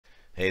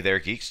Hey there,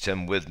 geeks.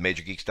 Tim with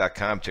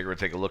MajorGeeks.com. We're going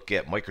to take a look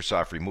at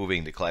Microsoft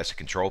removing the classic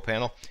control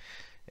panel.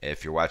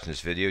 If you're watching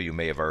this video, you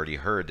may have already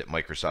heard that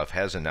Microsoft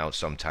has announced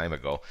some time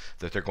ago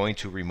that they're going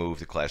to remove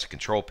the classic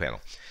control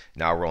panel.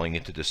 Now rolling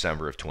into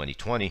December of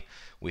 2020,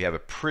 we have a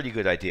pretty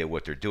good idea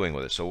what they're doing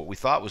with it. So what we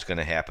thought was going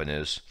to happen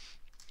is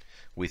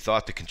we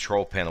thought the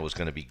control panel was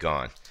going to be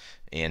gone.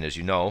 And as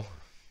you know,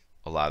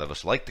 a lot of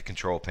us like the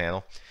control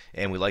panel,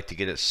 and we like to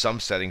get at some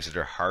settings that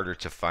are harder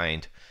to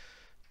find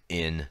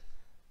in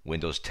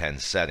Windows 10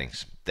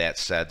 settings. That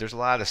said, there's a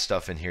lot of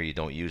stuff in here you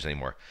don't use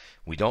anymore.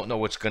 We don't know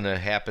what's going to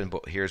happen,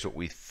 but here's what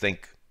we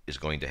think is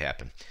going to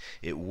happen.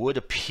 It would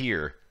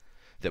appear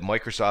that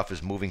Microsoft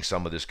is moving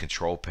some of this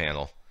control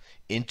panel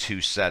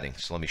into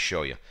settings. Let me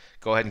show you.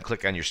 Go ahead and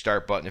click on your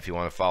start button if you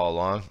want to follow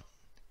along,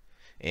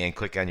 and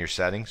click on your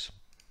settings.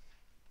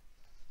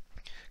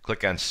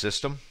 Click on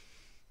System,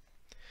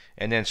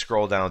 and then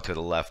scroll down to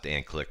the left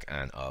and click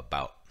on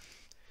About.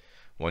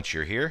 Once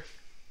you're here,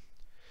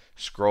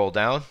 scroll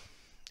down,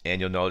 and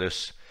you'll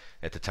notice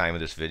at the time of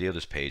this video,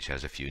 this page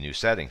has a few new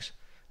settings.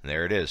 And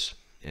there it is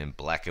in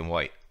black and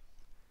white.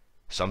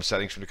 Some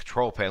settings from the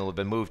control panel have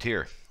been moved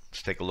here.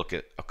 Let's take a look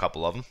at a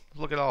couple of them.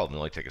 Look at all of them.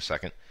 It'll only take a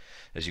second.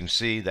 As you can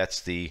see,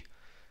 that's the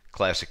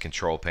classic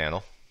control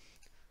panel.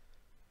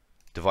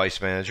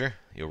 Device Manager,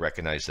 you'll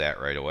recognize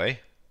that right away.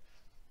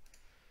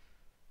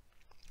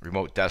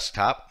 Remote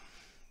Desktop,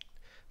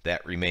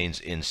 that remains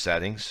in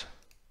settings.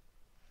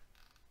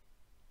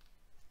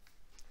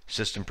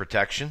 System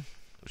Protection,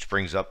 which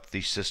brings up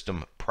the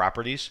system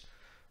properties,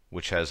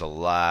 which has a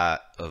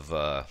lot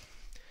of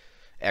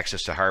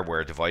access to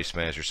hardware, Device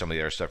Manager, some of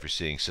the other stuff you're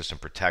seeing, System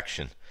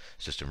Protection,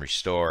 System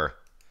Restore,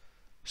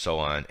 so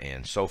on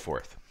and so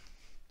forth.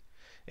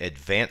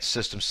 Advanced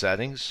System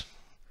Settings,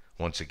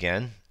 once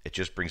again, it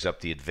just brings up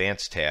the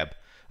Advanced tab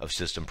of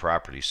System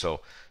Properties.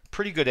 So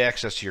pretty good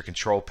access to your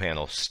control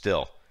panel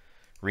still.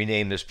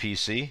 Rename this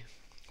PC,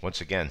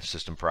 once again,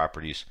 System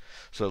Properties.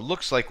 So it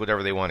looks like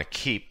whatever they want to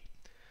keep,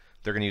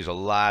 they're going to use a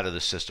lot of the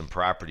system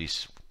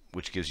properties,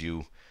 which gives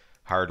you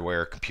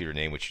hardware, computer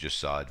name, which you just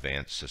saw,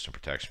 advanced, system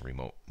protection,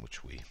 remote,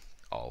 which we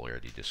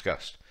already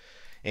discussed.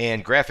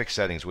 And graphic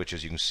settings, which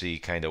as you can see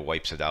kind of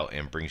wipes it out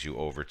and brings you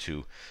over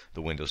to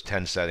the Windows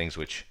 10 settings,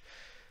 which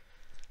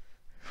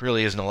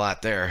really isn't a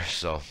lot there.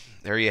 So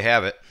there you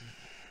have it.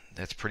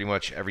 That's pretty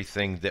much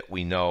everything that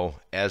we know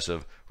as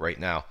of right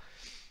now.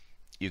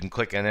 You can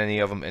click on any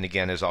of them, and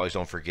again, as always,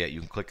 don't forget,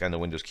 you can click on the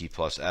Windows key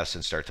plus S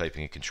and start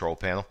typing a control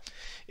panel.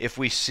 If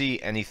we see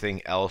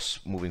anything else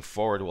moving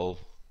forward, we'll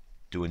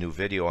do a new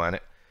video on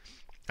it.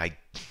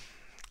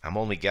 I'm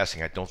only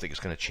guessing. I don't think it's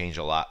going to change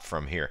a lot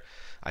from here.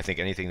 I think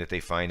anything that they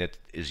find that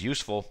is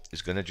useful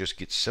is going to just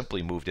get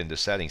simply moved into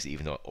settings,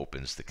 even though it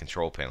opens the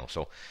control panel.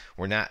 So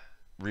we're not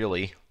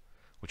really,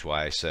 which is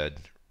why I said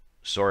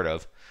sort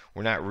of,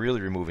 we're not really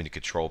removing the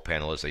control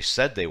panel as they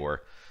said they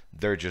were.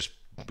 They're just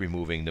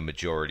removing the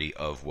majority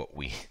of what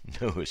we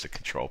knew as the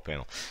control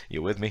panel.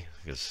 You with me?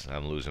 Because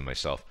I'm losing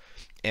myself.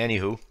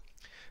 Anywho,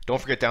 don't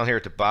forget down here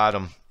at the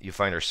bottom you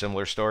find our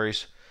similar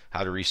stories,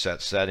 how to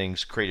reset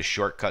settings, create a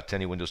shortcut to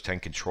any Windows 10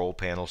 control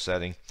panel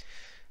setting,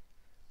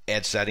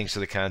 add settings to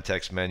the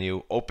context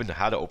menu,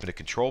 how to open a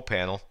control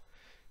panel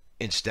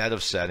instead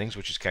of settings,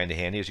 which is kind of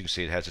handy. As you can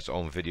see, it has its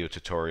own video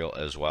tutorial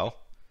as well.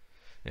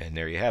 And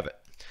there you have it.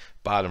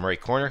 Bottom right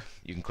corner,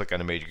 you can click on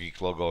the Major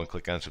Geeks logo and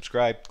click on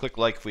subscribe. Click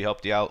like if we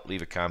helped you out,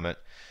 leave a comment,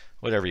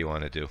 whatever you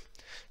want to do.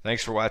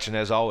 Thanks for watching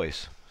as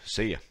always.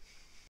 See ya.